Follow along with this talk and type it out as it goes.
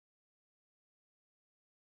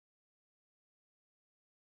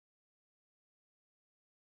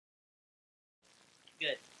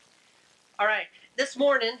Good. All right. This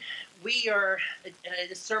morning,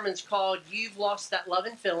 this sermon's called You've Lost That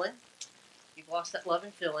Lovin' Feeling. You've lost that loving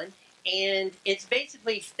feeling. And it's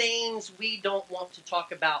basically things we don't want to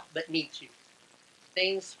talk about but need to.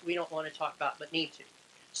 Things we don't want to talk about but need to.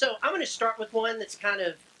 So I'm going to start with one that's kind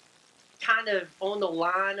of on the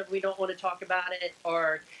line of we don't want to talk about it,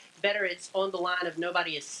 or better, it's on the line of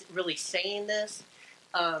nobody is really saying this.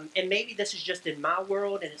 And maybe this is just in my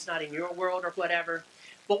world and it's not in your world or whatever.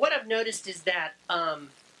 But what I've noticed is that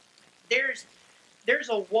there's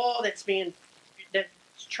a wall that's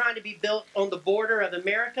trying to be built on the border of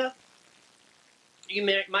America. You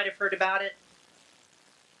might have heard about it.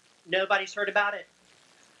 Nobody's heard about it.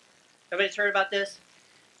 Nobody's heard about this.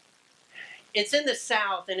 It's in the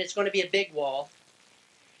South, and it's going to be a big wall.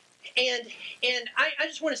 And I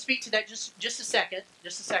just want to speak to that just a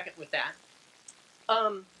second with that.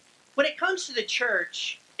 When it comes to the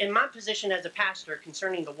church, in my position as a pastor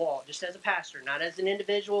concerning the wall, just as a pastor, not as an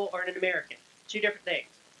individual or an American, two different things.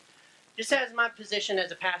 Just as my position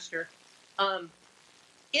as a pastor, it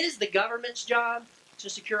is the government's job to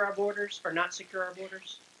secure our borders or not secure our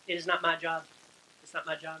borders. It is not my job. It's not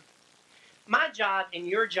my job. My job and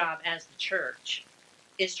your job as the church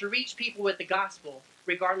is to reach people with the gospel,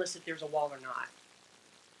 regardless if there's a wall or not.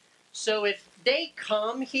 So if they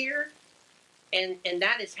come here, and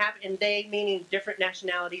that is happening, and they meaning different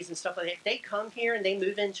nationalities and stuff like that, they come here and they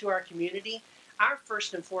move into our community, our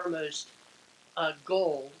first and foremost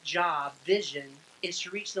goal, job, vision is to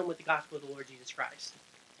reach them with the gospel of the Lord Jesus Christ.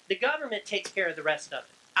 The government takes care of the rest of it.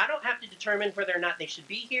 I don't have to determine whether or not they should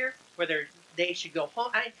be here, whether they should go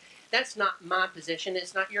home. That's not my position.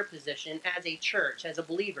 It's not your position. As a church, as a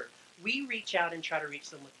believer, we reach out and try to reach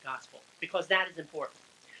them with the gospel because that is important.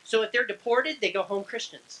 So if they're deported, they go home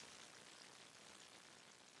Christians.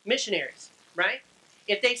 Missionaries, right?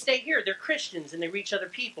 If they stay here, they're Christians and they reach other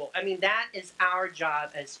people. I mean, that is our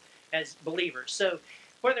job as believers. So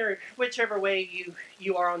whichever way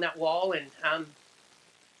you are on that wall, and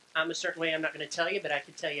I'm a certain way I'm not going to tell you, but I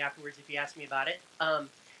could tell you afterwards if you ask me about it.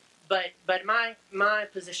 But my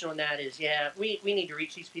position on that is, we need to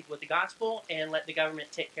reach these people with the gospel and let the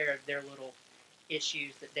government take care of their little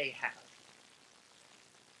issues that they have.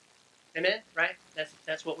 Amen? Right?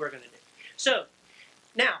 That's what we're going to do. So,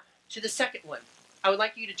 now, to the second one. I would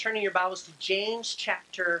like you to turn in your Bibles to James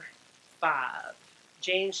chapter 5.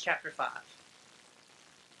 James chapter 5.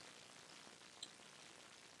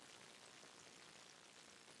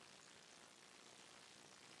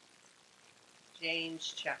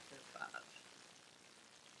 James chapter 5.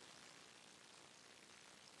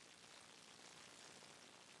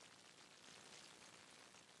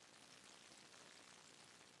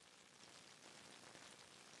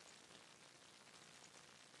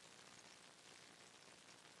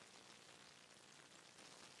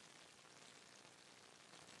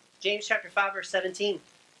 James chapter 5, verse 17.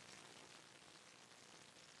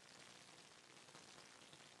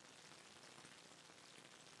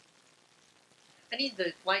 I need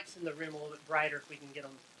the lights in the room a little bit brighter if we can get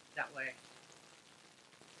them that way.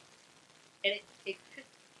 And it could...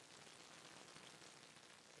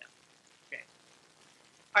 Yeah. Okay.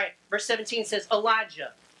 All right, verse 17 says,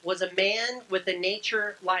 Elijah was a man with a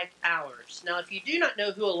nature like ours. Now, if you do not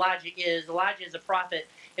know who Elijah is a prophet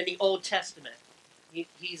in the Old Testament.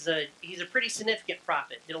 He's a pretty significant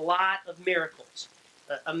prophet, did a lot of miracles,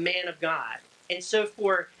 a man of God. And so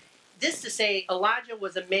for this to say Elijah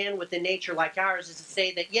was a man with a nature like ours is to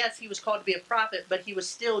say that, yes, he was called to be a prophet, but he was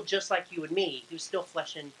still just like you and me. He was still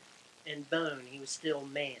flesh and bone. He was still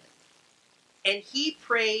man. And he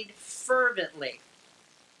prayed fervently.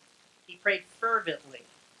 He prayed fervently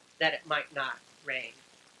that it might not rain.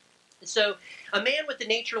 So a man with a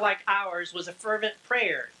nature like ours was a fervent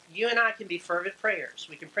prayer. You and I can be fervent prayers.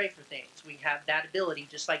 We can pray for things. We have that ability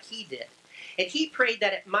just like he did. And he prayed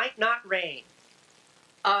that it might not rain.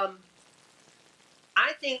 I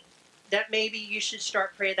think that maybe you should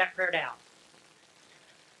start praying that prayer out.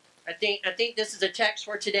 I think this is a text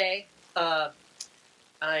for today.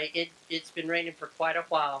 It's been raining for quite a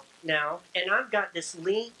while now. And I've got this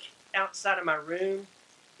leak outside of my room.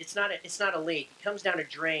 It's not a leak. It comes down a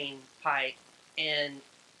drain pipe, and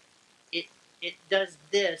it does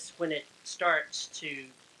this when it starts to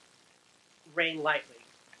rain lightly.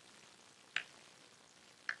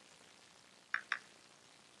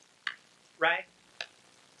 Right?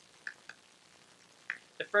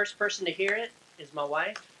 The first person to hear it is my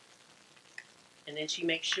wife, and then she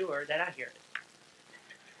makes sure that I hear it.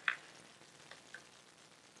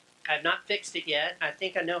 I have not fixed it yet. I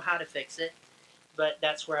think I know how to fix it, but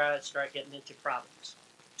that's where I start getting into problems.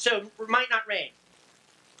 So it might not rain.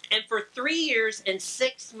 And for 3 years and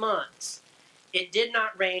 6 months, it did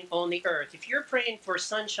not rain on the earth. If you're praying for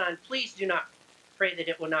sunshine, please do not pray that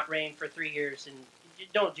it will not rain for 3 years, and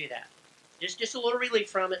don't do that. Just a little relief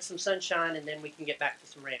from it, some sunshine, and then we can get back to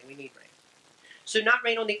some rain. We need rain. So not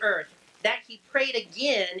rain on the earth. That he prayed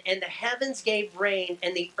again, and the heavens gave rain,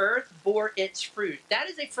 and the earth bore its fruit. That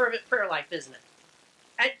is a fervent prayer life, isn't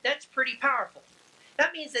it? That's pretty powerful.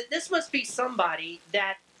 That means that this must be somebody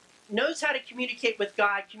that knows how to communicate with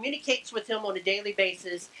God, communicates with him on a daily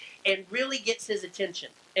basis, and really gets his attention,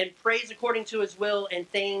 and prays according to his will, and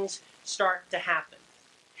things start to happen.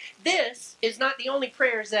 This is not the only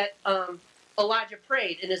prayers that Elijah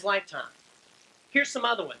prayed in his lifetime. Here's some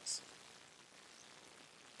other ones.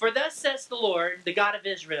 For thus says the Lord, the God of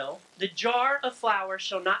Israel, the jar of flour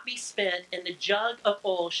shall not be spent, and the jug of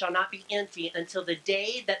oil shall not be empty until the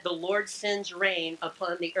day that the Lord sends rain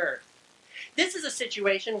upon the earth. This is a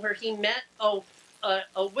situation where he met a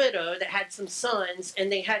widow that had some sons,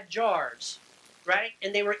 and they had jars, right?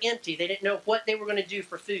 And they were empty. They didn't know what they were going to do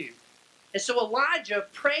for food. And so Elijah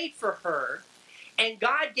prayed for her, and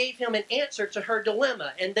God gave him an answer to her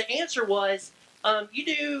dilemma. And the answer was,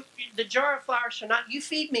 the jar of flour shall not, you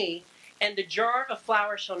feed me, and the jar of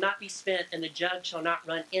flour shall not be spent, and the jug shall not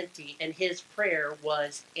run empty. And his prayer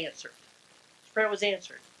was answered. His prayer was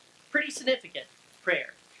answered. Pretty significant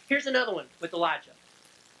prayer. Here's another one with Elijah.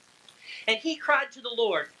 And he cried to the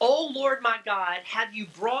Lord, O Lord my God, have you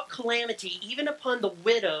brought calamity even upon the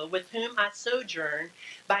widow with whom I sojourn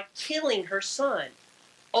by killing her son?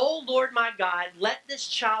 O Lord my God, let this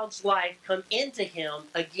child's life come into him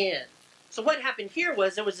again. So what happened here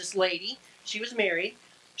was there was this lady, she was married,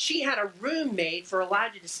 she had a room made for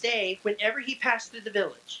Elijah to stay whenever he passed through the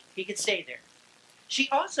village. He could stay there. She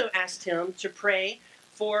also asked him to pray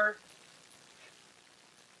for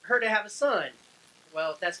her to have a son.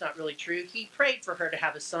 Well, that's not really true. He prayed for her to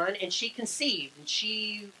have a son, and she conceived, and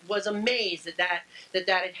she was amazed that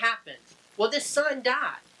had happened. Well, this son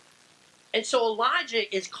died. And so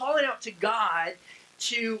Elijah is calling out to God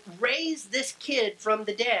to raise this kid from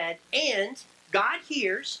the dead, and God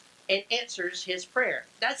hears and answers his prayer.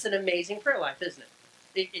 That's an amazing prayer life, isn't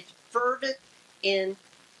it? It's fervent in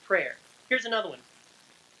prayer. Here's another one.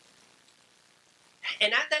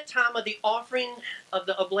 And at that time of the offering of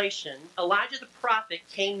the oblation, Elijah the prophet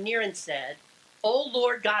came near and said, O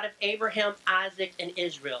Lord God of Abraham, Isaac, and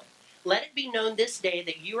Israel, let it be known this day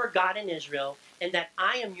that you are God in Israel, and that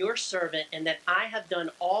I am your servant, and that I have done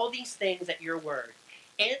all these things at your word.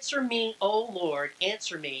 Answer me, O Lord,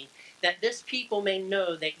 answer me, that this people may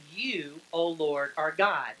know that you, O Lord, are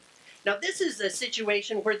God. Now, this is a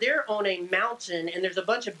situation where they're on a mountain, and there's a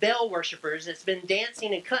bunch of Baal worshipers that's been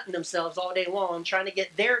dancing and cutting themselves all day long, trying to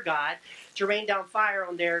get their God to rain down fire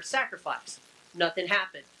on their sacrifice. Nothing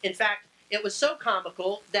happened. In fact, it was so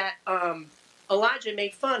comical that Elijah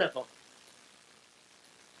made fun of them.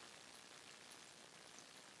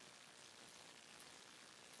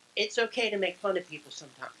 It's okay to make fun of people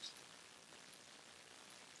sometimes.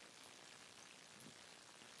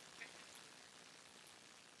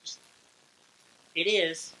 It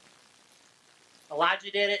is.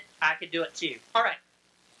 Elijah did it. I could do it too. All right.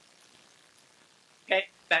 Okay,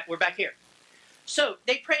 we're back here. So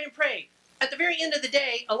they prayed and prayed. At the very end of the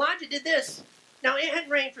day, Elijah did this. Now, it hadn't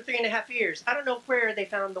rained for 3.5 years. I don't know where they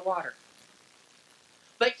found the water.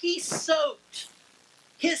 But he soaked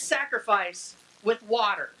his sacrifice with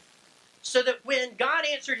water so that when God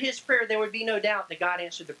answered his prayer, there would be no doubt that God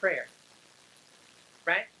answered the prayer.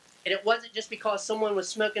 Right? And it wasn't just because someone was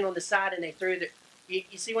smoking on the side and they threw the... You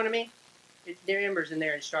see what I mean? There are embers in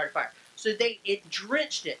there and started fire. So it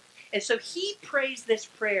drenched it. And so he prays this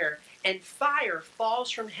prayer, and fire falls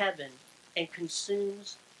from heaven and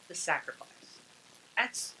consumes the sacrifice.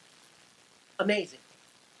 That's amazing,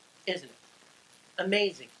 isn't it?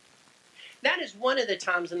 Amazing. That is one of the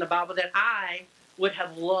times in the Bible that I would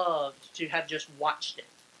have loved to have just watched it.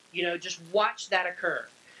 You know, just watch that occur.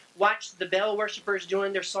 Watch the Baal worshipers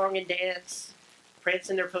doing their song and dance,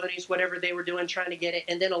 prancing their ponies, whatever they were doing, trying to get it,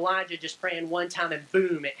 and then Elijah just praying one time and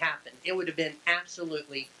boom, it happened. It would have been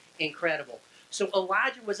absolutely incredible. So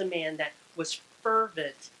Elijah was a man that was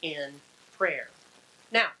fervent in prayer.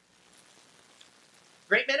 Now,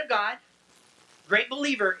 great man of God, great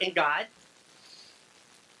believer in God,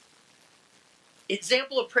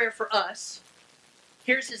 example of prayer for us.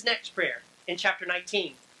 Here's his next prayer in chapter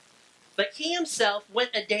 19. But he himself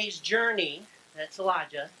went a day's journey, that's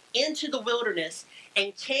Elijah, into the wilderness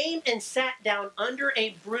and came and sat down under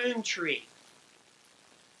a broom tree.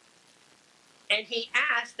 And he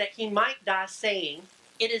asked that he might die, saying,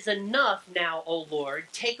 It is enough now, O Lord,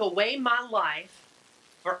 take away my life,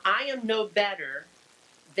 for I am no better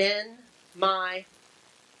than my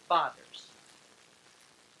fathers.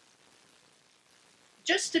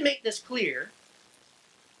 Just to make this clear,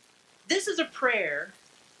 this is a prayer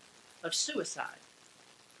of suicide.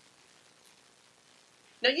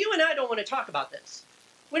 Now, you and I don't want to talk about this.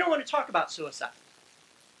 We don't want to talk about suicide.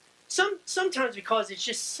 Sometimes because it's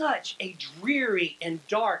just such a dreary and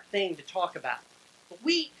dark thing to talk about. But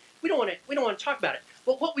we don't want to talk about it.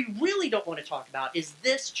 But what we really don't want to talk about is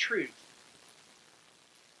this truth.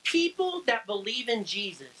 People that believe in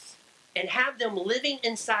Jesus and have them living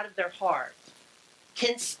inside of their heart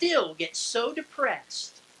can still get so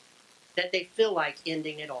depressed that they feel like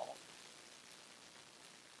ending it all.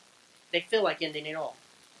 They feel like ending it all.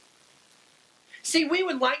 See, we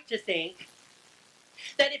would like to think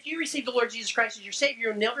that if you receive the Lord Jesus Christ as your Savior,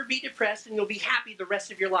 you'll never be depressed and you'll be happy the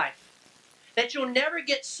rest of your life. That you'll never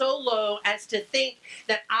get so low as to think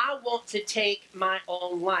that I want to take my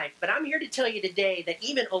own life. But I'm here to tell you today that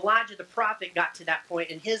even Elijah the prophet got to that point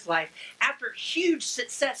in his life after huge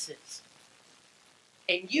successes.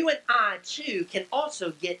 And you and I, too, can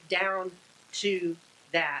also get down to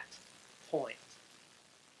that point.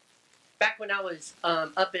 Back when I was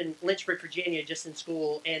up in Lynchburg, Virginia, just in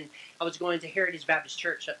school, and I was going to Heritage Baptist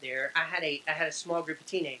Church up there, I had a small group of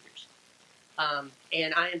teenagers,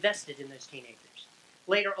 and I invested in those teenagers.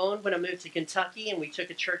 Later on, when I moved to Kentucky and we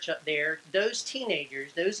took a church up there, those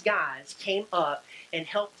teenagers, those guys, came up and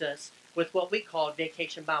helped us with what we called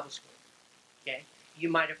Vacation Bible School. Okay, you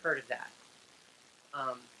might have heard of that.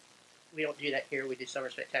 We don't do that here. We do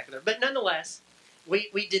Summer Spectacular, but nonetheless,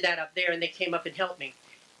 we did that up there, and they came up and helped me.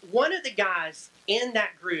 One of the guys in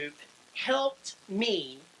that group helped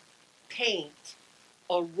me paint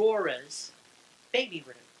Aurora's baby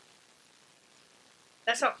room.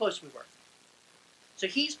 That's how close we were. So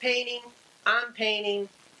he's painting, I'm painting,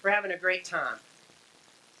 we're having a great time.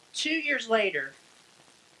 2 years later,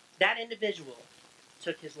 that individual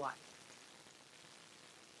took his life.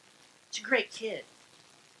 It's a great kid,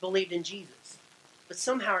 believed in Jesus, but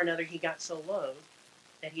somehow or another he got so low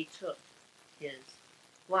that he took his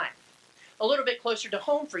life. A little bit closer to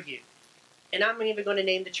home for you, and I'm even going to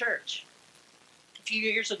name the church. A few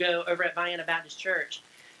years ago, over at Vienna Baptist Church,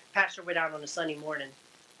 pastor went out on a Sunday morning.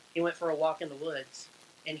 He went for a walk in the woods,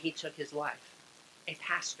 and he took his life. A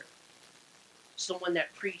pastor, someone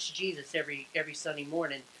that preached Jesus every Sunday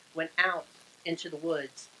morning, went out into the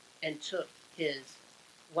woods and took his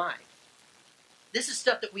life. This is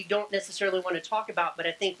stuff that we don't necessarily want to talk about, but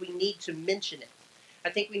I think we need to mention it.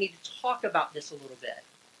 I think we need to talk about this a little bit.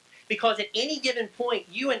 Because at any given point,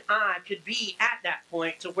 you and I could be at that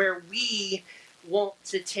point to where we want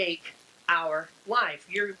to take our life.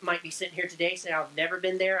 You might be sitting here today saying, I've never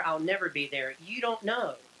been there, I'll never be there. You don't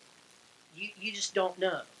know. You just don't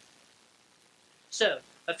know. So,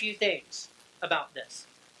 a few things about this.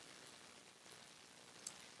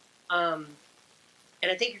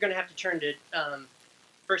 And I think you're going to have to turn to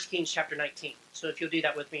 1 Kings chapter 19. So if you'll do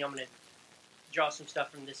that with me, I'm going to draw some stuff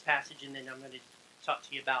from this passage, and then I'm going to talk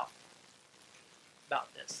to you about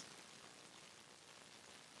this.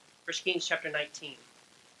 1 Kings chapter 19.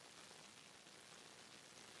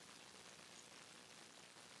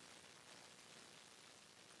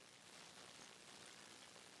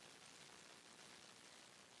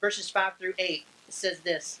 Verses 5 through 8, it says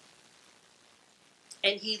this.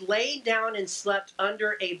 And he lay down and slept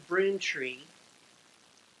under a broom tree.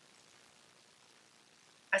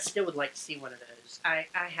 I still would like to see one of those. I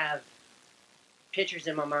have pictures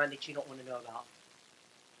in my mind that you don't want to know about.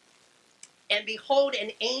 And behold, an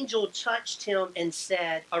angel touched him and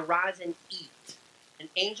said, arise and eat. An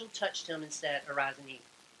angel touched him and said, arise and eat.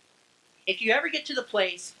 If you ever get to the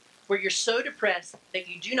place where you're so depressed that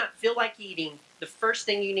you do not feel like eating, the first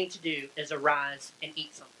thing you need to do is arise and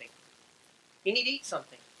eat something. You need to eat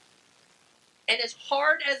something. And as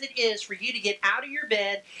hard as it is for you to get out of your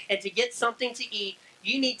bed and to get something to eat,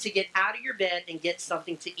 you need to get out of your bed and get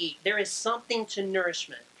something to eat. There is something to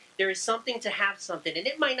nourishment. There is something to have something. And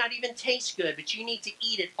it might not even taste good, but you need to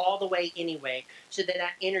eat it all the way anyway so that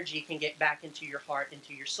that energy can get back into your heart,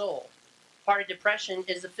 into your soul. Part of depression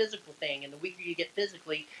is a physical thing, and the weaker you get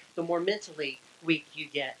physically, the more mentally weak you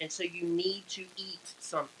get. And so you need to eat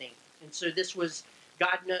something. And so this was,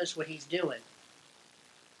 God knows what he's doing.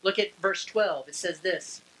 Look at verse 12. It says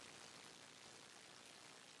this.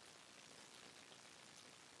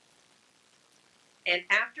 And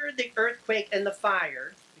after the earthquake and the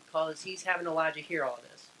fire, because he's having Elijah hear all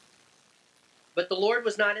this, but the Lord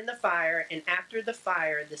was not in the fire, and after the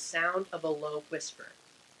fire, the sound of a low whisper.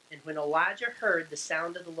 And when Elijah heard the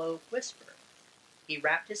sound of the low whisper, he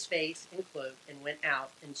wrapped his face in cloak and went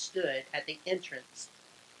out and stood at the entrance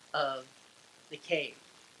of the cave.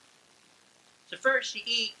 So first, you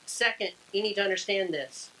eat. Second, you need to understand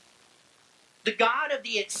this. The God of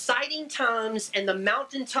the exciting times and the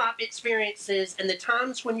mountaintop experiences and the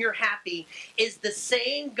times when you're happy is the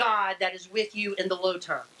same God that is with you in the low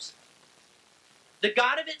times. The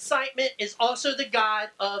God of excitement is also the God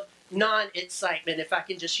of non-excitement, if I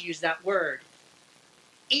can just use that word.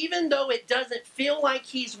 Even though it doesn't feel like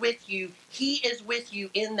He's with you, He is with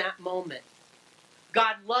you in that moment.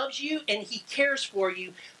 God loves you and He cares for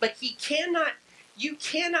you, but you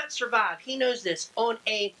cannot survive, He knows this, on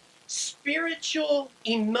a spiritual,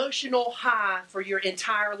 emotional high for your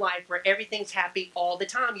entire life where everything's happy all the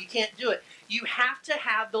time. You can't do it. You have to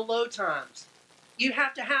have the low times. You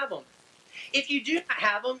have to have them. If you do not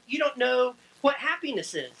have them, you don't know what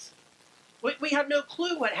happiness is. We have no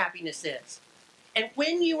clue what happiness is. And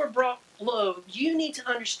when you are brought low, you need to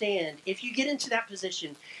understand, if you get into that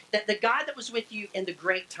position, that the God that was with you in the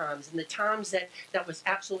great times and the times that was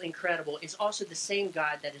absolutely incredible is also the same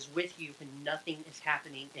God that is with you when nothing is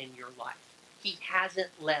happening in your life. He hasn't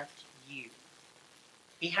left you.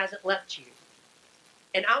 He hasn't left you.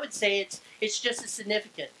 And I would say it's just as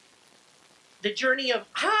significant. The journey of,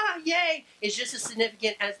 yay, is just as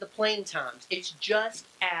significant as the plain times. It's just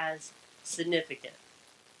as significant.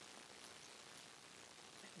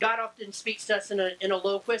 God often speaks to us in a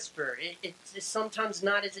low whisper. It's sometimes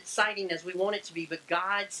not as exciting as we want it to be, but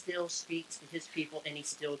God still speaks to His people and He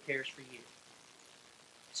still cares for you.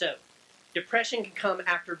 So, depression can come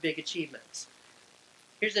after big achievements.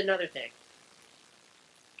 Here's another thing.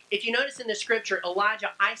 If you notice in the scripture, Elijah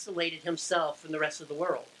isolated himself from the rest of the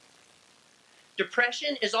world.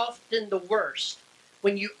 Depression is often the worst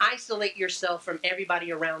when you isolate yourself from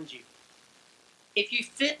everybody around you. If you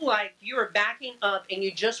feel like you are backing up and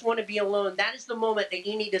you just want to be alone, that is the moment that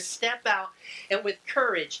you need to step out and with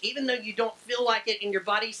courage, even though you don't feel like it and your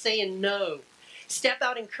body's saying no, step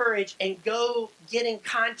out in courage and go get in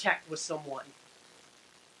contact with someone.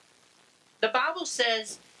 The Bible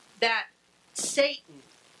says that Satan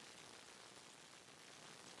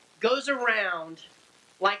goes around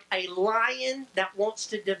like a lion that wants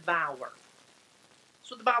to devour.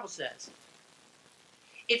 That's what the Bible says.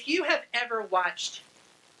 If you have ever watched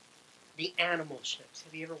the animal shows,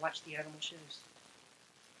 have you ever watched the animal shows?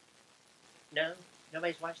 No?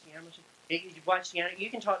 Nobody's watched the animal shows? You've watched the animal, you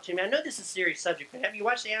can talk to me. I know this is a serious subject, but have you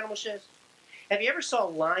watched the animal shows? Have you ever saw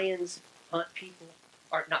lions hunt people?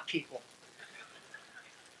 Or not people.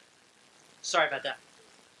 Sorry about that.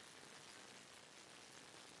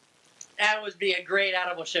 That would be a great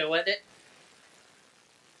animal show, wouldn't it?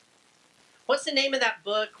 What's the name of that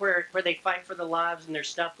book where they fight for their lives and there's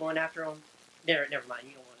stuff going after them? Never mind,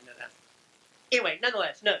 you don't want to know that. Anyway,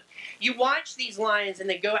 nonetheless, no. You watch these lions and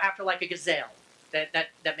they go after like a gazelle.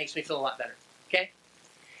 That makes me feel a lot better. Okay?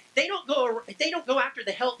 They don't go after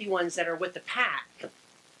the healthy ones that are with the pack.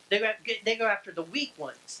 They go after the weak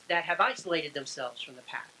ones that have isolated themselves from the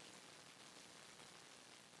pack.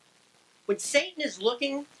 When Satan is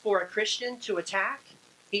looking for a Christian to attack,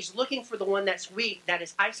 he's looking for the one that's weak, that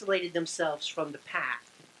has isolated themselves from the pack.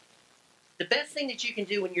 The best thing that you can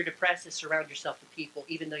do when you're depressed is surround yourself with people,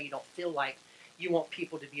 even though you don't feel like you want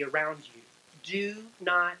people to be around you. Do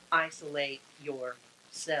not isolate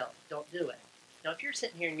yourself. Don't do it. Now, if you're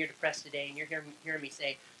sitting here and you're depressed today and you're hearing me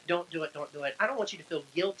say, don't do it, I don't want you to feel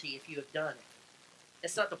guilty if you have done it.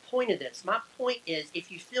 That's not the point of this. My point is,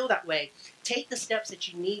 if you feel that way, take the steps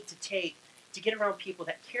that you need to take to get around people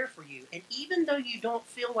that care for you. And even though you don't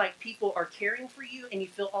feel like people are caring for you and you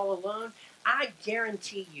feel all alone, I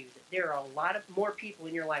guarantee you that there are a lot of more people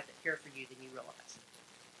in your life that care for you than you realize.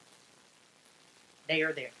 They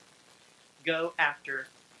are there. Go after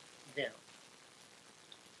them.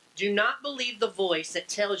 Do not believe the voice that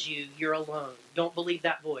tells you you're alone. Don't believe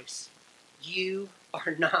that voice. You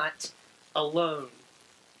are not alone.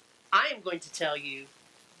 I am going to tell you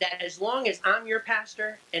that as long as I'm your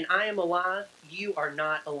pastor and I am alive, you are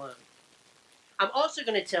not alone. I'm also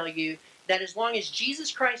going to tell you that as long as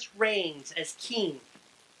Jesus Christ reigns as king,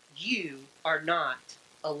 you are not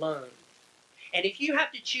alone. And if you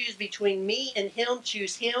have to choose between me and him,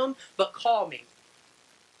 choose him, but call me.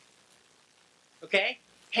 Okay?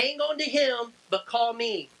 Hang on to him, but call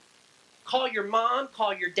me. Call your mom,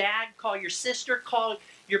 call your dad, call your sister, call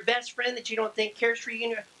your best friend that you don't think cares for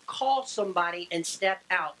you. Call somebody and step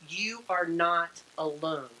out. You are not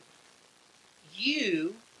alone.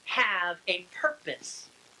 You have a purpose.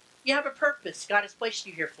 You have a purpose God has placed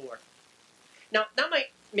you here for. Now, that might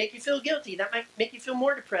make you feel guilty. That might make you feel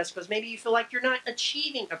more depressed because maybe you feel like you're not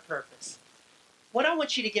achieving a purpose. What I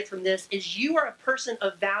want you to get from this is you are a person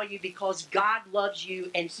of value because God loves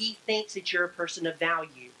you and He thinks that you're a person of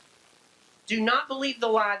value. Do not believe the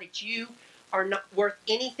lie that you are not worth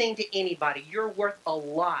anything to anybody. You're worth a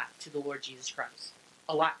lot to the Lord Jesus Christ.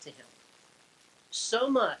 A lot to him. So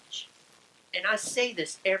much, and I say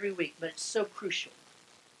this every week, but it's so crucial,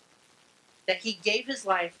 that he gave his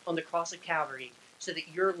life on the cross of Calvary so that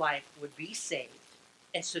your life would be saved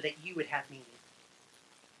and so that you would have meaning.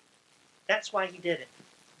 That's why he did it.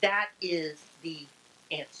 That is the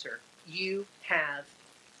answer. You have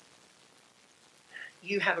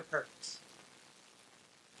a purpose.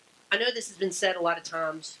 I know this has been said a lot of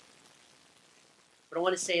times, but I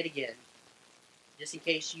want to say it again, just in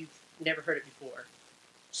case you've never heard it before.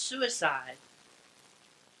 Suicide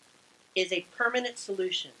is a permanent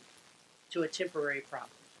solution to a temporary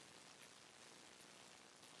problem.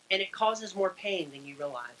 And it causes more pain than you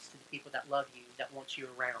realize to the people that love you, that want you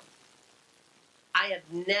around. I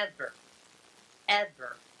have never,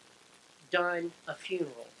 ever done a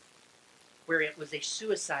funeral where it was a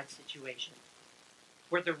suicide situation,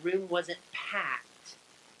 where the room wasn't packed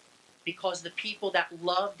because the people that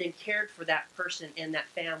loved and cared for that person and that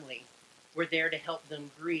family were there to help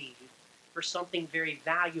them grieve for something very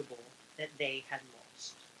valuable that they had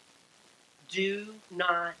lost. Do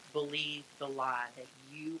not believe the lie that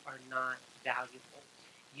you are not valuable.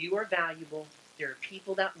 You are valuable. There are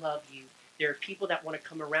people that love you. There are people that want to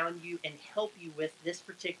come around you and help you with this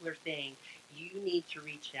particular thing. You need to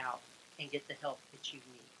reach out and get the help that you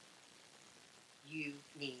need. You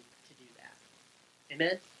need to do that.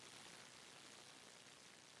 Amen?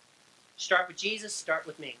 Start with Jesus, start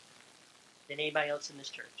with me, than anybody else in this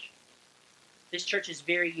church. This church is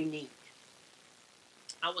very unique.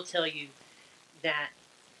 I will tell you that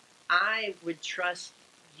I would trust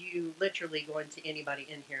you literally going to anybody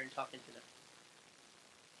in here and talking to them.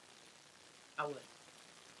 I would.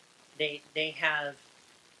 They have,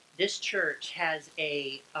 this church has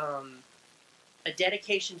a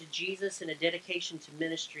dedication to Jesus and a dedication to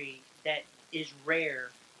ministry that is rare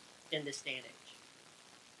in this day and age.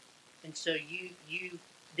 And so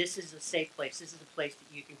this is a safe place. This is a place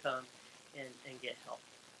that you can come and get help.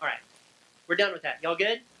 All right. We're done with that. Y'all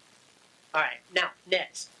good? All right. Now,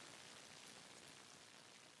 next.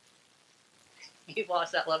 You've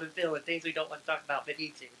lost that love and feeling, things we don't want to talk about, but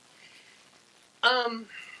need to. I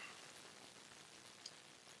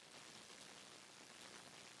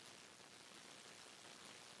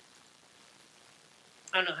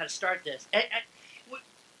don't know how to start this.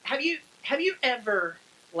 Have you ever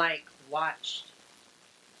watched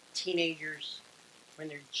teenagers when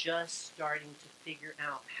they're just starting to figure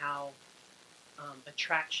out how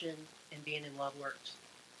attraction and being in love works?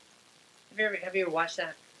 Have you ever watched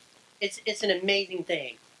that? It's an amazing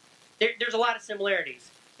thing. There's a lot of similarities.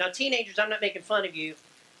 Now, teenagers, I'm not making fun of you.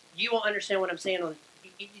 You won't understand what I'm saying.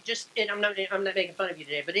 I'm not making fun of you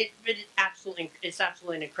today, but it's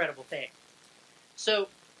absolutely an incredible thing. So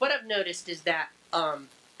what I've noticed is that I'm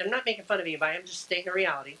not making fun of anybody. I'm just stating a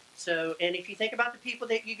reality. So, and if you think about the people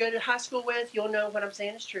that you go to high school with, you'll know what I'm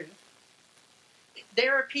saying is true.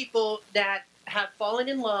 There are people that have fallen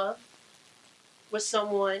in love with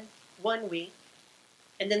someone one week,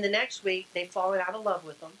 and then the next week they've fallen out of love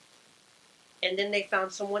with them. And then they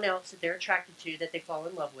found someone else that they're attracted to that they fall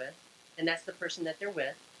in love with, and that's the person that they're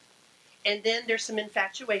with. And then there's some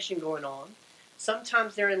infatuation going on.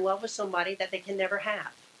 Sometimes they're in love with somebody that they can never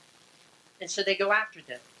have. And so they go after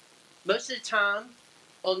them. Most of the time,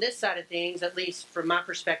 on this side of things, at least from my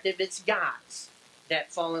perspective, it's guys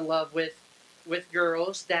that fall in love with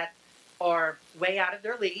girls that are way out of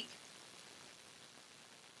their league.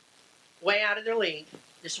 Way out of their league.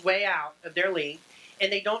 Just way out of their league.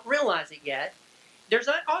 And they don't realize it yet. There's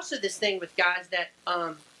also this thing with guys that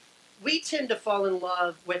we tend to fall in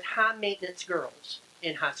love with high-maintenance girls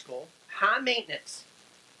in high school. High maintenance.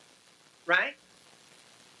 Right?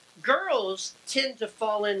 Girls tend to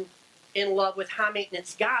fall in love with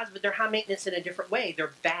high-maintenance guys, but they're high-maintenance in a different way.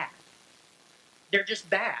 They're bad. They're just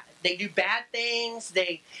bad. They do bad things.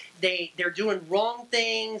 They're doing wrong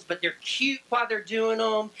things, but they're cute while they're doing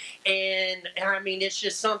them. And, I mean, it's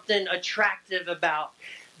just something attractive about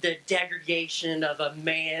the degradation of a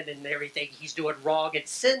man and everything he's doing wrong and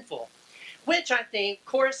sinful, which I think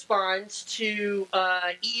corresponds to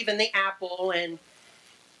Eve and the apple and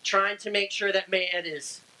trying to make sure that man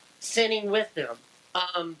is sinning with them.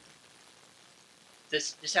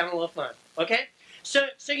 Just having a little fun, okay? So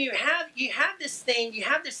you have this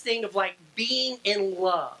thing of like being in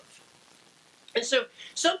love. And so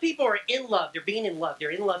some people are in love. They're being in love.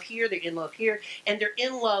 They're in love here. They're in love here. And they're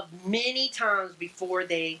in love many times before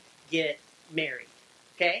they get married.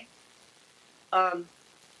 Okay?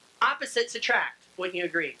 Opposites attract. Wouldn't you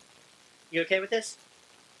agree? You okay with this?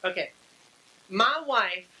 Okay. My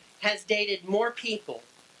wife has dated more people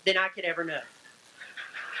than I could ever know.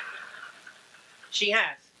 She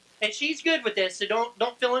has. And she's good with this, so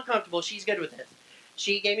don't feel uncomfortable. She's good with this.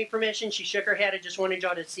 She gave me permission. She shook her head. I just wanted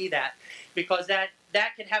y'all to see that, because that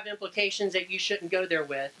could have implications that you shouldn't go there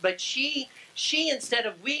with. But she instead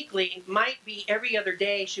of weekly, might be every other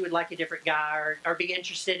day she would like a different guy, or be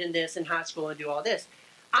interested in this in high school and do all this.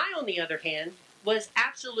 I, on the other hand, was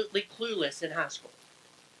absolutely clueless in high school.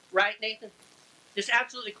 Right, Nathan? Just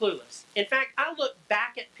absolutely clueless. In fact, I look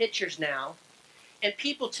back at pictures now, and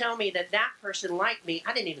people tell me that that person liked me.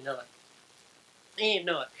 I didn't even know it. I didn't even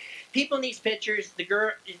know it. People in these pictures, the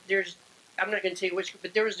girl, I'm not going to tell you which,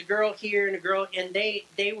 but there was a girl here and a girl, and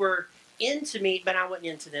they were into me, but I wasn't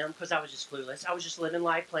into them because I was just clueless. I was just living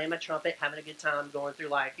life, playing my trumpet, having a good time, going through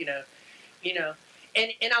life, you know.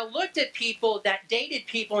 And I looked at people that dated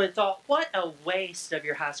people and thought, what a waste of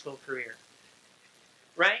your high school career,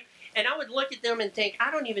 right? And I would look at them and think,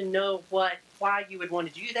 I don't even know why you would want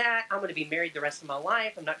to do that. I'm going to be married the rest of my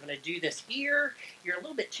life. I'm not going to do this here. You're a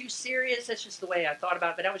little bit too serious. That's just the way I thought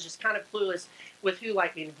about it. But I was just kind of clueless with who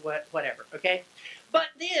liked me and whatever, okay? But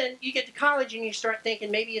then you get to college and you start thinking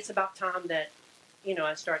maybe it's about time that, you know,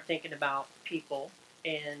 I start thinking about people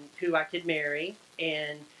and who I could marry.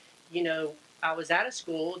 And, you know, I was at a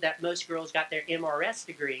school that most girls got their MRS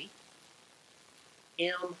degree.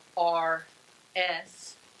 MRS.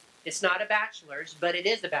 It's not a bachelor's, but it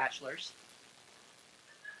is a bachelor's.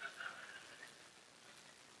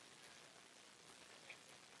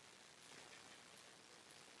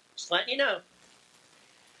 Just letting you know.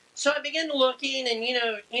 So I began looking, and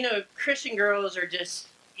you know, Christian girls are just,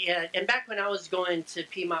 yeah. And back when I was going to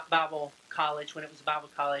Piedmont Bible College, when it was a Bible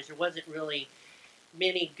college, there wasn't really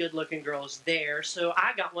many good-looking girls there. So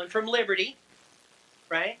I got one from Liberty,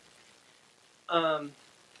 right?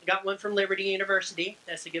 Got one from Liberty University.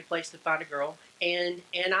 That's a good place to find a girl. And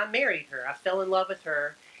I married her. I fell in love with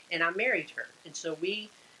her, and I married her. And so we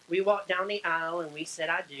walked down the aisle, and we said,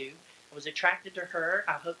 I do. I was attracted to her.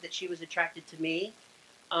 I hoped that she was attracted to me.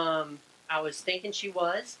 I was thinking she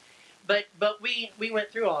was. But we went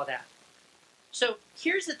through all that. So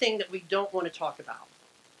here's the thing that we don't want to talk about,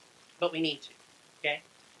 but we need to, okay?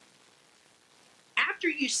 After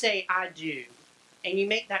you say, I do, and you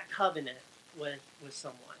make that covenant with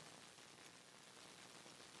someone,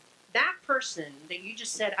 that person that you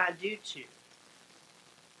just said I do to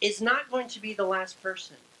is not going to be the last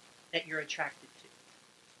person that you're attracted to.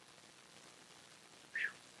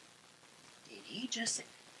 Whew. Did he just say?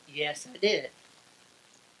 Yes, I did.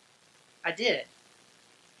 I did.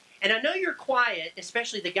 And I know you're quiet,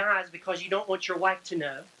 especially the guys, because you don't want your wife to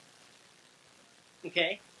know.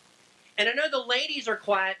 Okay? And I know the ladies are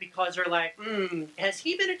quiet because they're like, has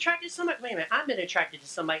he been attracted to somebody? Wait a minute, I've been attracted to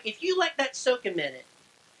somebody. If you let that soak a minute,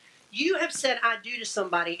 you have said I do to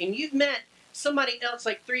somebody, and you've met somebody else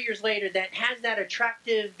like 3 years later that has that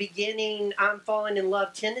attractive beginning, I'm falling in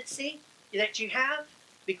love tendency that you have,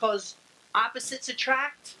 because opposites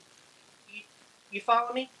attract. You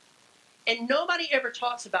follow me? And nobody ever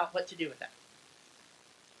talks about what to do with that.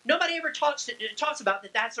 Nobody ever talks about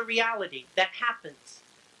that that's a reality that happens.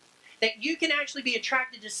 That you can actually be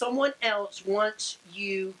attracted to someone else once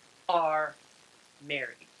you are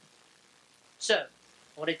married. So,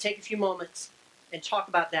 I want to take a few moments and talk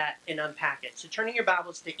about that and unpack it. So turning your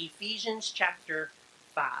Bibles to Ephesians chapter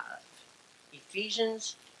 5.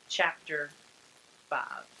 Ephesians chapter 5.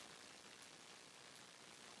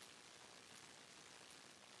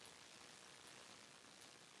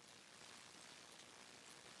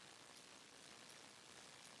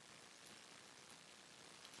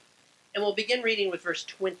 And we'll begin reading with verse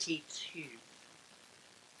 22.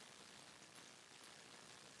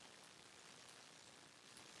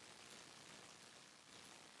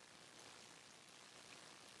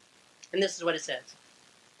 And this is what it says.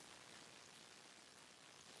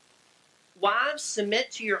 Wives,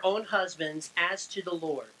 submit to your own husbands as to the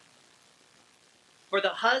Lord. For the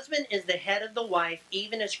husband is the head of the wife,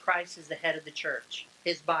 even as Christ is the head of the church,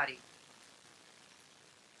 his body,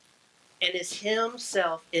 and is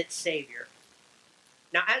himself its Savior.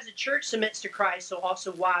 Now, as the church submits to Christ, so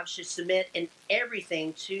also wives should submit in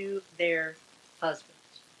everything to their husbands.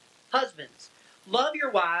 Husbands, love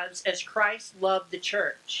your wives as Christ loved the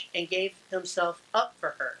church and gave himself up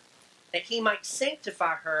for her, that he might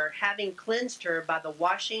sanctify her, having cleansed her by the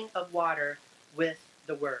washing of water with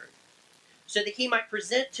the word, so that he might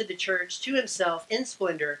present to the church to himself in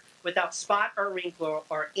splendor, without spot or wrinkle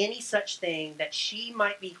or any such thing, that she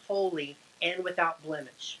might be holy and without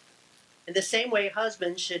blemish. In the same way,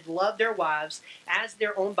 husbands should love their wives as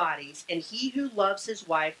their own bodies, and he who loves his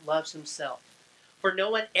wife loves himself. For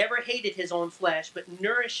no one ever hated his own flesh, but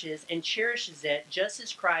nourishes and cherishes it, just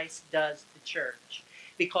as Christ does the church,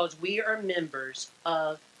 because we are members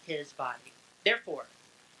of his body. Therefore,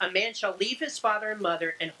 a man shall leave his father and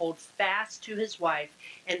mother and hold fast to his wife,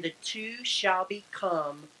 and the two shall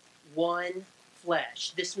become one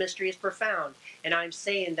flesh. This mystery is profound, and I'm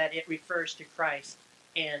saying that it refers to Christ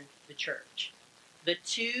and the church. The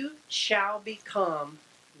two shall become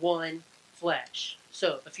one flesh.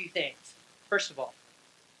 So, a few things. First of all,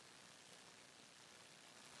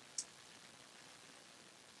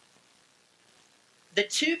 the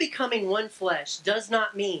two becoming one flesh does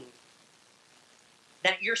not mean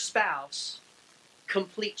that your spouse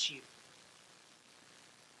completes you.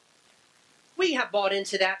 We have bought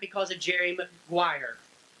into that because of Jerry Maguire.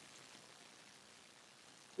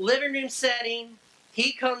 Living room setting,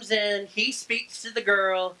 he comes in, he speaks to the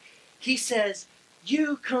girl, he says,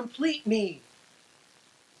 "You complete me."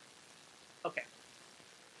 Okay.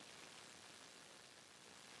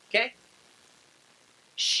 Okay?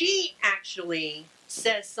 She actually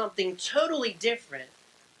says something totally different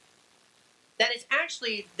that is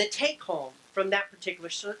actually the take-home from that particular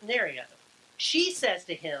scenario. She says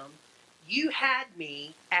to him, "You had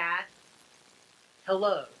me at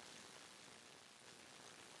hello."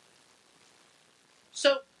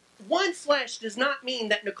 So, one flesh does not mean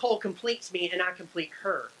that Nicole completes me and I complete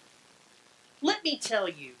her. Let me tell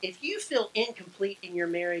you, if you feel incomplete in your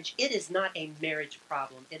marriage, it is not a marriage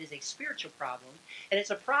problem. It is a spiritual problem, and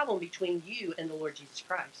it's a problem between you and the Lord Jesus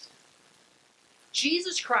Christ.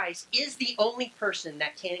 Jesus Christ is the only person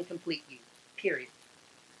that can complete you, period.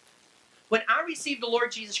 When I received the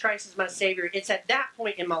Lord Jesus Christ as my Savior, it's at that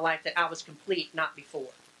point in my life that I was complete, not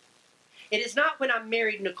before. It is not when I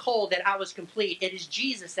married Nicole that I was complete. It is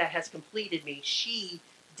Jesus that has completed me. She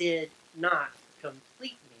did not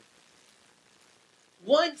complete me.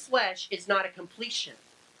 One flesh is not a completion.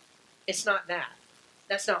 It's not that.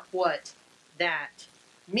 That's not what that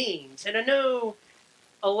means. And I know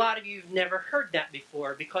a lot of you have never heard that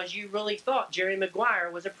before because you really thought Jerry Maguire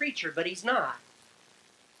was a preacher, but he's not.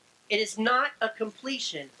 It is not a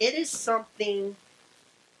completion. It is something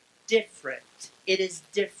different. It is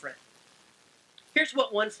different. Here's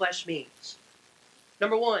what one flesh means.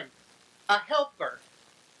 Number one, a helper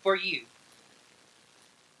for you.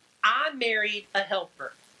 I married a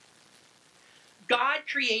helper. God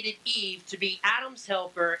created Eve to be Adam's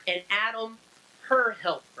helper and Adam her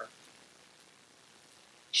helper.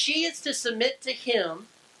 She is to submit to him.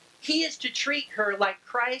 He is to treat her like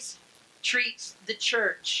Christ treats the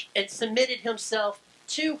church and submitted himself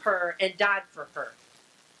to her and died for her.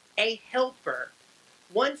 A helper.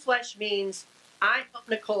 One flesh means I help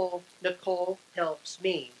Nicole, Nicole helps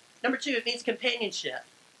me. Number two, it means companionship.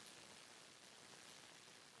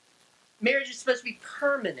 Marriage is supposed to be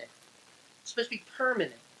permanent. It's supposed to be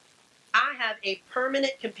permanent. I have a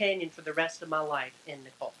permanent companion for the rest of my life in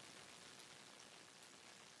Nicole.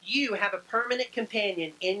 You have a permanent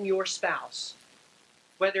companion in your spouse.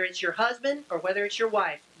 Whether it's your husband or whether it's your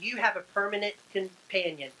wife, you have a permanent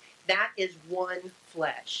companion. That is one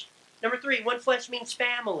flesh. Number three, one flesh means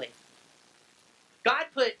family. God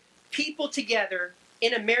put people together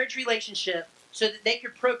in a marriage relationship so that they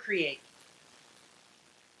could procreate,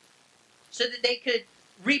 so that they could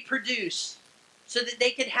reproduce, so that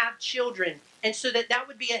they could have children, and so that that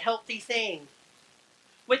would be a healthy thing.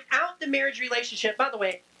 Without the marriage relationship, by the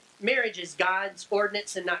way, marriage is God's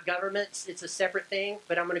ordinance and not government's. It's a separate thing,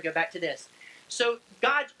 but I'm going to go back to this. So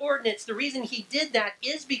God's ordinance, the reason he did that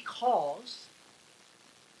is because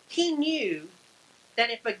he knew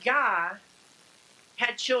that if a guy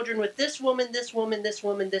had children with this woman, this woman, this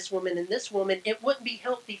woman, this woman, and this woman, it wouldn't be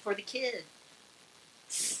healthy for the kid.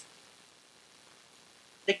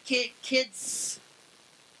 The kids,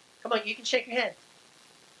 come on, you can shake your head.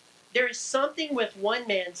 There is something with one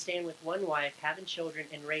man staying with one wife, having children,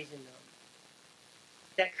 and raising them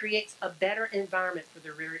that creates a better environment for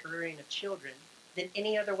the rearing of children than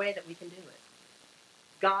any other way that we can do it.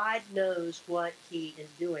 God knows what he is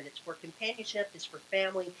doing. It's for companionship, it's for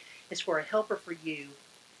family, it's for a helper for you.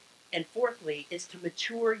 And fourthly, it's to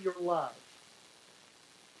mature your love.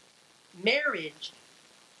 Marriage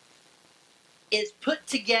is put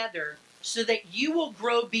together so that you will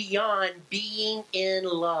grow beyond being in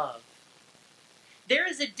love. There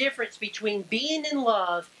is a difference between being in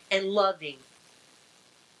love and loving.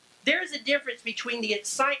 There is a difference between the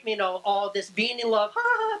excitement of all this being in love,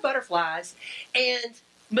 butterflies, and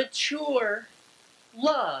mature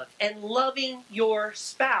love and loving your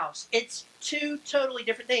spouse. It's two totally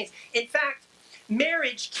different things. In fact,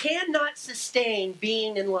 marriage cannot sustain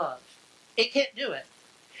being in love. It can't do it.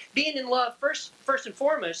 Being in love, first and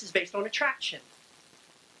foremost, is based on attraction.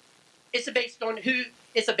 It's a based on who?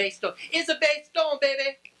 It's a based on. It's a based on,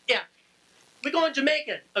 baby. Yeah. We're going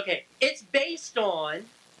Jamaican. Okay. It's based on,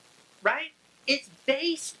 right? It's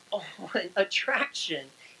based on attraction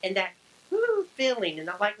and that feeling and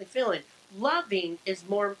that likely feeling. Loving is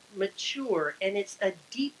more mature and it's a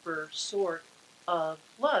deeper sort of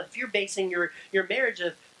love. If you're basing your marriage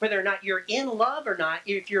of whether or not you're in love or not,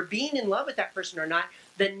 if you're being in love with that person or not,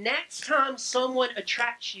 the next time someone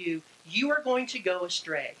attracts you, you are going to go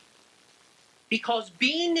astray. Because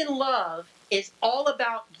being in love is all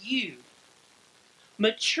about you.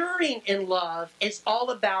 Maturing in love is all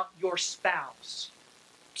about your spouse.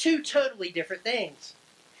 Two totally different things.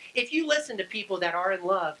 If you listen to people that are in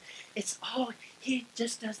love, it's, oh, he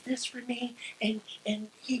just does this for me, and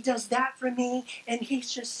he does that for me, and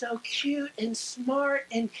he's just so cute and smart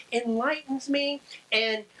and enlightens me.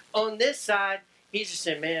 And on this side, he's just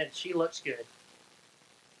saying, man, she looks good.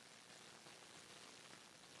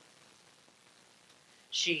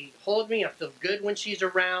 She holds me, I feel good when she's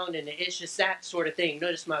around, and it's just that sort of thing.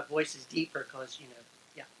 Notice my voice is deeper because,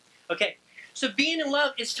 yeah. Okay, so being in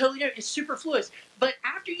love is totally different. It's superfluous. But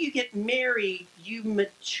after you get married, you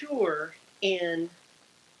mature in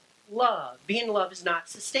love. Being in love is not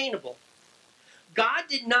sustainable. God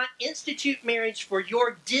did not institute marriage for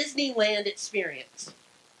your Disneyland experience.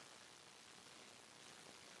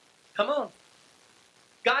 Come on.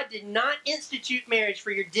 God did not institute marriage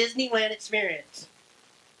for your Disneyland experience.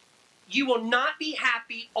 You will not be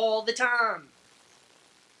happy all the time.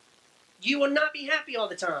 You will not be happy all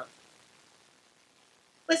the time.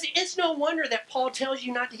 Listen, it's no wonder that Paul tells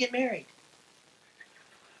you not to get married.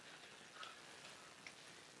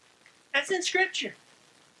 That's in Scripture.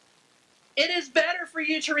 It is better for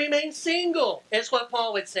you to remain single, is what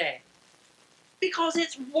Paul would say. Because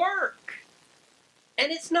it's work.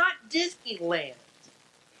 And it's not Disneyland.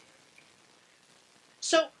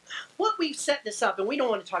 So, what we've set this up, and we don't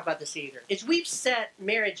want to talk about this either, is we've set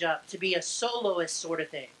marriage up to be a soloist sort of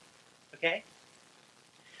thing. Okay?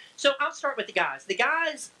 So, I'll start with the guys. The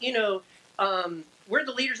guys, we're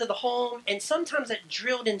the leaders of the home, and sometimes that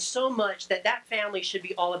drilled in so much that that family should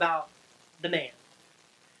be all about the man.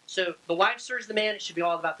 So, the wife serves the man, it should be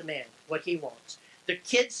all about the man, what he wants. The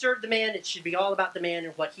kids serve the man, it should be all about the man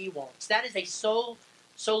and what he wants. That is a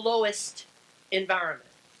soloist environment.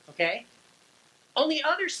 Okay? On the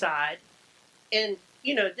other side, and,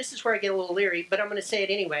 this is where I get a little leery, but I'm going to say it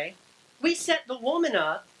anyway. We set the woman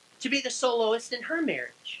up to be the soloist in her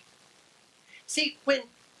marriage. See, hey,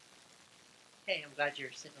 I'm glad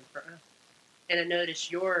you're sitting on the front row. And I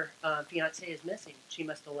notice your fiancée is missing. She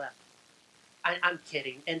must have left. I'm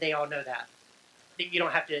kidding, and they all know that. You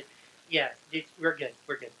don't have to, yeah, we're good,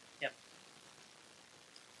 yep.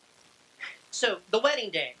 So, the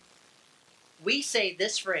wedding day, we say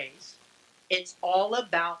this phrase, it's all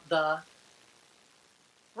about the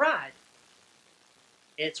bride.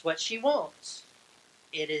 It's what she wants.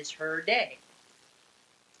 It is her day.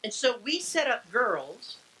 And so we set up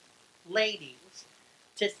girls, ladies,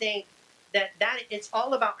 to think that it's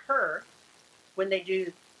all about her when they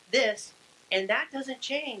do this, and that doesn't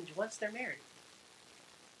change once they're married.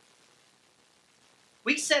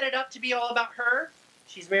 We set it up to be all about her.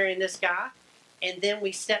 She's marrying this guy. And then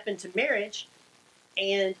we step into marriage,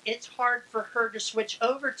 and it's hard for her to switch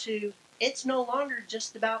over to, it's no longer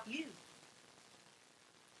just about you.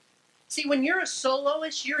 See, when you're a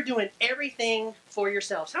soloist, you're doing everything for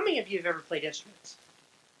yourselves. How many of you have ever played instruments?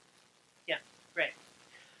 Yeah, great.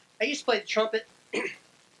 I used to play the trumpet. I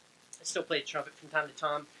still play the trumpet from time to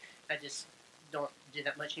time. I just don't do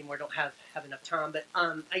that much anymore. Don't have enough time. But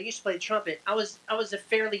I used to play the trumpet. I was a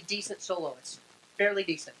fairly decent soloist. Fairly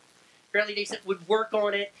decent. Would work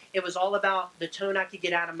on it. It was all about the tone I could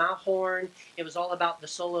get out of my horn. It was all about the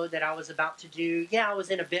solo that I was about to do. Yeah, I was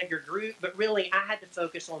in a bigger group, but really I had to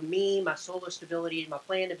focus on me, my solo stability, my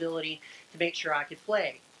playing ability to make sure I could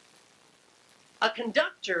play. A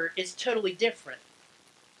conductor is totally different.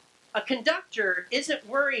 A conductor isn't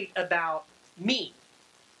worried about me.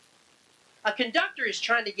 A conductor is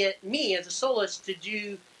trying to get me as a soloist to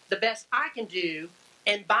do the best I can do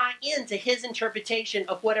and buy into his interpretation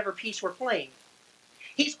of whatever piece we're playing.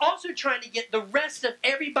 He's also trying to get the rest of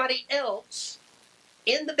everybody else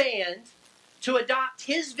in the band to adopt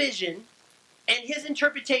his vision and his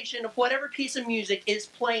interpretation of whatever piece of music is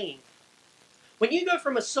playing. When you go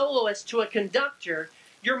from a soloist to a conductor,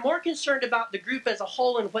 you're more concerned about the group as a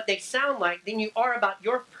whole and what they sound like than you are about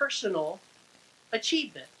your personal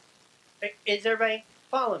achievement. Is everybody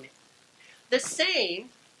following me? The same,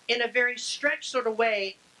 in a very stretched sort of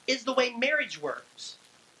way, is the way marriage works.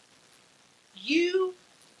 You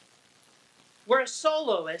were a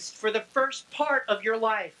soloist for the first part of your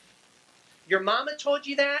life. Your mama told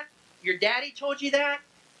you that. Your daddy told you that.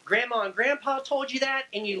 Grandma and grandpa told you that,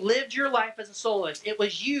 and you lived your life as a soloist. It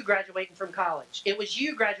was you graduating from college. It was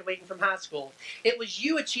you graduating from high school. It was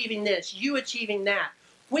you achieving this, you achieving that.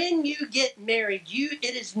 When you get married,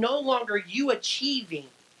 it is no longer you achieving.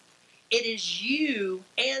 It is you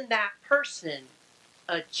and that person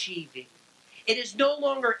achieving. It is no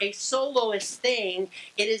longer a soloist thing.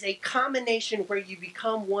 It is a combination where you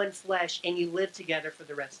become one flesh and you live together for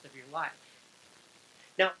the rest of your life.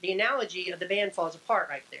 Now, the analogy of the band falls apart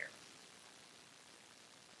right there.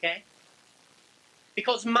 Okay?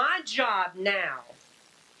 Because my job now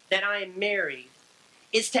that I am married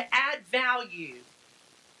is to add value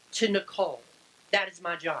to Nicole. That is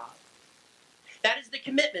my job. That is the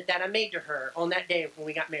commitment that I made to her on that day when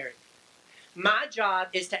we got married. My job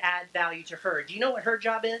is to add value to her. Do you know what her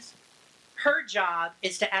job is? Her job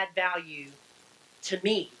is to add value to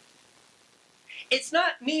me. It's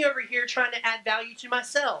not me over here trying to add value to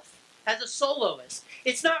myself as a soloist.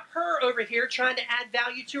 It's not her over here trying to add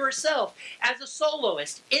value to herself as a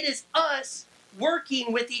soloist. It is us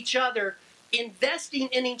working with each other, investing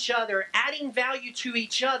in each other, adding value to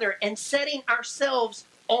each other, and setting ourselves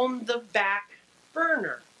on the back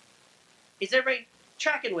burner. Is everybody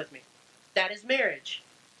tracking with me? That is marriage.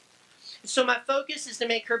 So my focus is to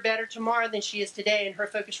make her better tomorrow than she is today, and her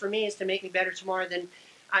focus for me is to make me better tomorrow than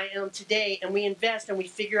I am today. And we invest and we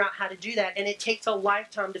figure out how to do that, and it takes a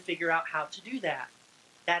lifetime to figure out how to do that.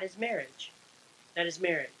 That is marriage. That is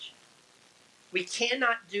marriage. We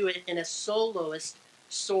cannot do it in a soloist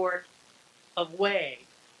sort of way.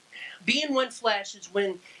 Being one flesh is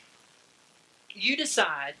when you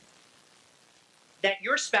decide that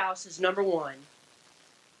your spouse is number one,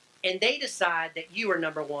 and they decide that you are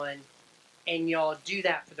number one, and y'all do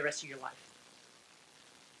that for the rest of your life.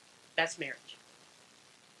 That's marriage.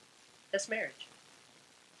 That's marriage.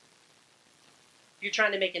 If you're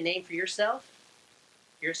trying to make a name for yourself,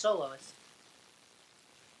 you're a soloist.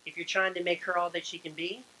 If you're trying to make her all that she can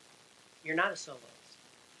be, you're not a soloist.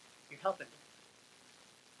 You're helping her.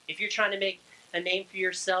 If you're trying to make a name for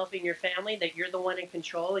yourself and your family, that you're the one in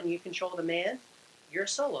control and you control the man, you're a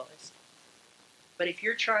soloist. But if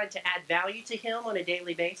you're trying to add value to him on a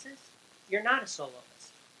daily basis, you're not a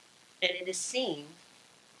soloist. And it is seen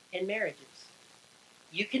in marriages.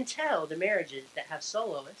 You can tell the marriages that have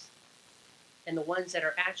soloists and the ones that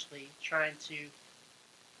are actually trying to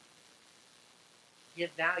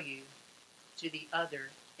give value to the other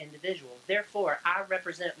individual. Therefore, I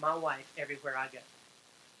represent my wife everywhere I go.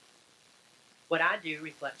 What I do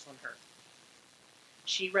reflects on her.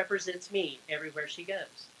 She represents me everywhere she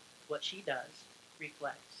goes. What she does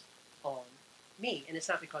reflects on me. And it's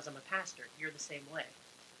not because I'm a pastor. You're the same way.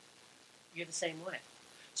 You're the same way.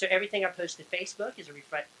 So everything I post to Facebook is a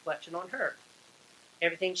reflection on her.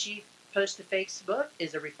 Everything she posts to Facebook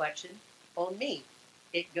is a reflection on me.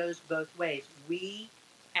 It goes both ways. We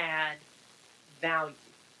add value.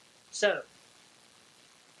 So,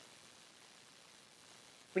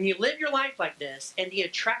 when you live your life like this and the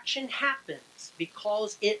attraction happens,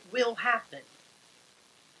 because it will happen,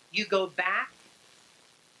 you go back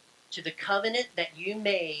to the covenant that you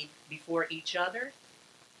made before each other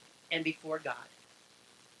and before God.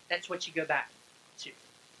 That's what you go back to.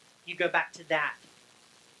 You go back to that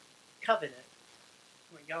covenant.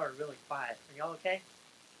 Well, y'all are really quiet. Are y'all okay?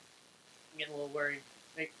 I'm getting a little worried.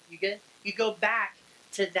 You good? You go back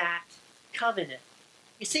to that covenant.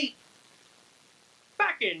 You see,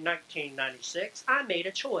 back in 1996, I made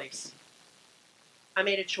a choice. I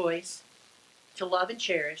made a choice to love and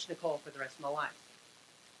cherish Nicole for the rest of my life.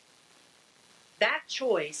 That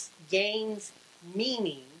choice gains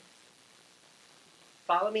meaning.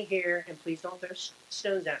 Follow me here, and please don't throw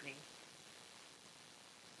stones at me.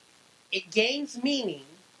 It gains meaning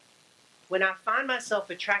when I find myself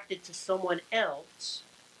attracted to someone else,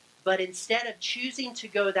 but instead of choosing to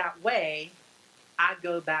go that way, I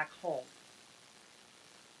go back home.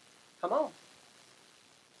 Come on.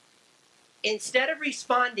 Instead of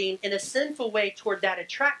responding in a sinful way toward that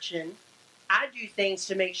attraction, I do things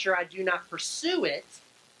to make sure I do not pursue it,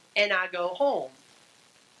 and I go home.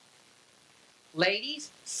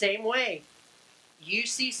 Ladies, same way. You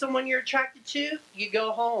see someone you're attracted to, you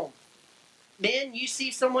go home. Men, you see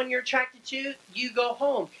someone you're attracted to, you go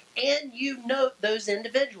home. And you note those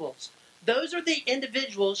individuals. Those are the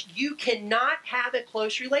individuals you cannot have a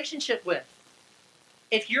close relationship with.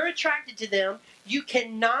 If you're attracted to them, you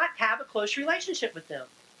cannot have a close relationship with them.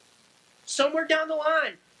 Somewhere down the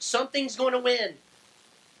line, something's going to win.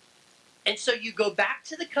 And so you go back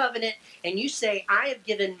to the covenant and you say, I have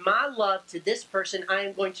given my love to this person. I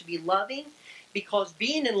am going to be loving, because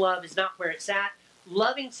being in love is not where it's at.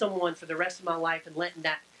 loving someone for the rest of my life and letting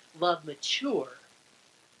that love mature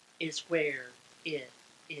is where it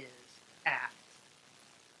is at.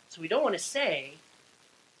 So we don't want to say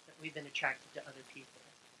that we've been attracted to other people,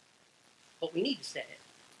 but we need to say it.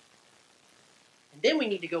 And then we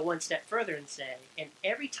need to go one step further and say, and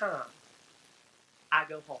every time I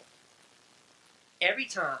go home, every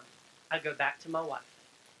time I go back to my wife,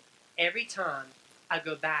 every time I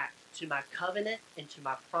go back to my covenant and to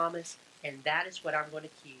my promise, and that is what I'm going to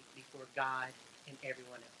keep before God and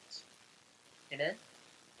everyone else. Amen?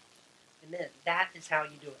 Amen. That is how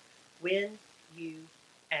you do it. When you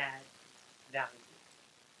add value.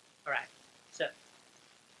 All right. So,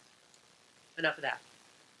 enough of that.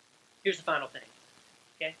 Here's the final thing.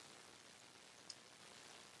 Okay?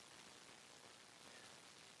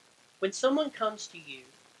 When someone comes to you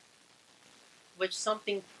with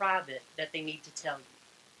something private that they need to tell you,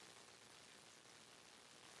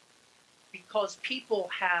 because people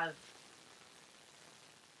have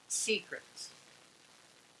secrets.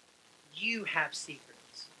 You have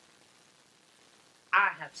secrets.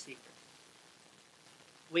 I have secrets.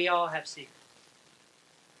 We all have secrets.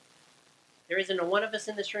 There isn't a one of us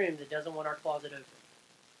in this room that doesn't want our closet open.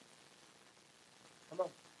 Come on.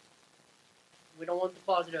 We don't want the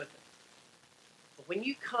closet open. But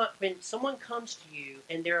when someone comes to you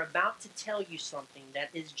and they're about to tell you something that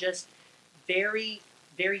is just very,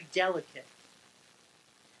 very delicate,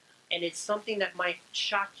 and it's something that might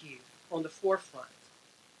shock you on the forefront,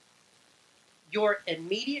 your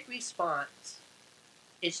immediate response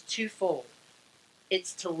is twofold.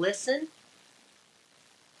 It's to listen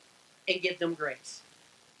and give them grace.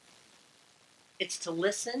 It's to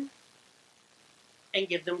listen and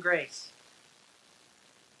give them grace.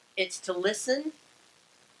 It's to listen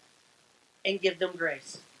and give them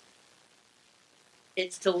grace.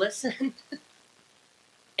 It's to listen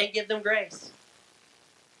and give them grace.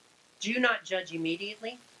 Do not judge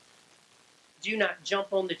immediately. Do not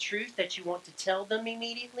jump on the truth that you want to tell them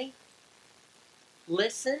immediately.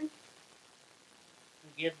 Listen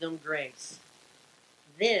and give them grace.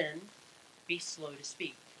 Then be slow to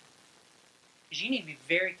speak. Because you need to be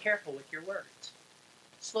very careful with your words.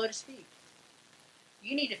 Slow to speak.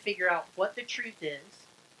 You need to figure out what the truth is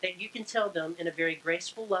that you can tell them in a very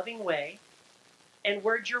graceful, loving way, and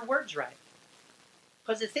word your words right.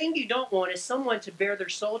 Because the thing you don't want is someone to bare their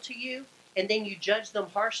soul to you, and then you judge them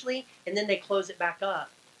harshly, and then they close it back up.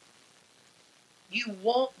 You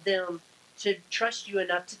want them to trust you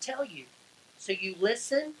enough to tell you. So you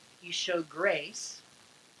listen, you show grace,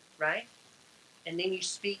 right? And then you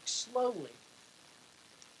speak slowly.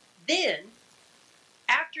 Then,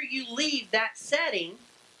 after you leave that setting,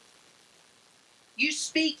 you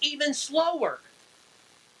speak even slower.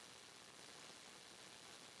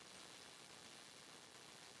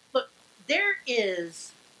 Look, there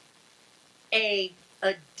is a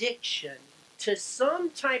addiction to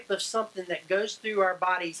some type of something that goes through our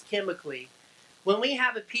bodies chemically when we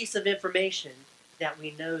have a piece of information that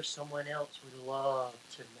we know someone else would love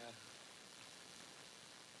to know.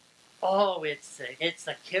 Oh, it's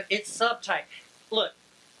subtype. Look,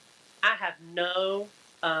 I have no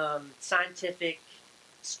scientific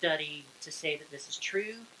study to say that this is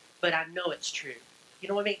true, but I know it's true. You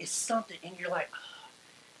know what I mean? It's something, and you're like, oh,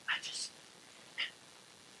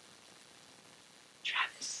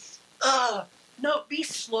 Travis, no, be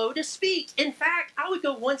slow to speak. In fact, I would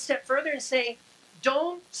go one step further and say,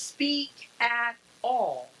 don't speak at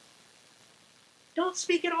all. Don't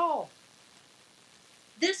speak at all.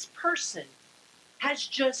 This person has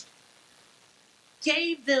just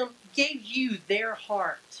gave you their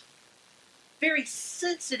heart. Very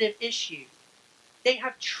sensitive issue. They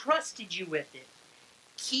have trusted you with it.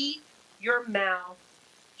 Keep your mouth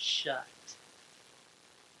shut.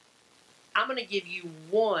 I'm going to give you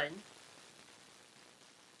one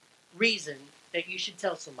reason that you should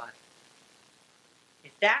tell somebody.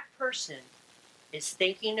 If that person is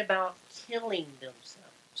thinking about killing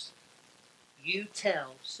themselves, you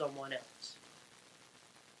tell someone else.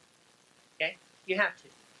 Okay? You have to.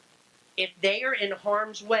 If they are in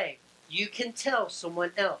harm's way, you can tell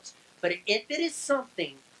someone else. But if it is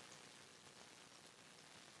something,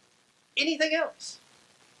 anything else,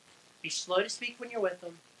 be slow to speak when you're with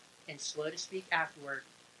them and slow to speak afterward,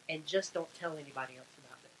 and just don't tell anybody else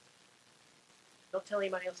about it. Don't tell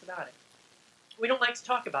anybody else about it. We don't like to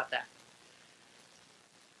talk about that.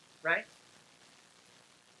 Right?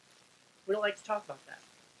 We don't like to talk about that.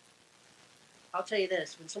 I'll tell you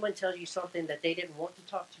this, when someone tells you something that they didn't want to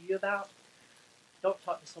talk to you about, don't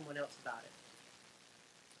talk to someone else about it.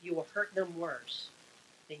 You will hurt them worse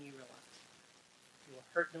than you realize. You will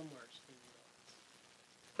hurt them worse than you realize.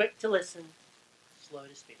 Quick to listen, slow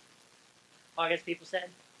to speak. All God's people said?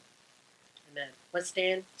 Amen. Let's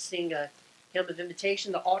stand, sing a hymn of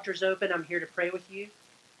invitation. The altar's open. I'm here to pray with you.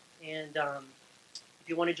 And if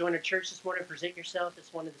you want to join our church this morning, present yourself.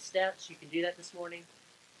 It's one of the steps. You can do that this morning.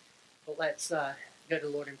 But let's go to the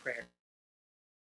Lord in prayer.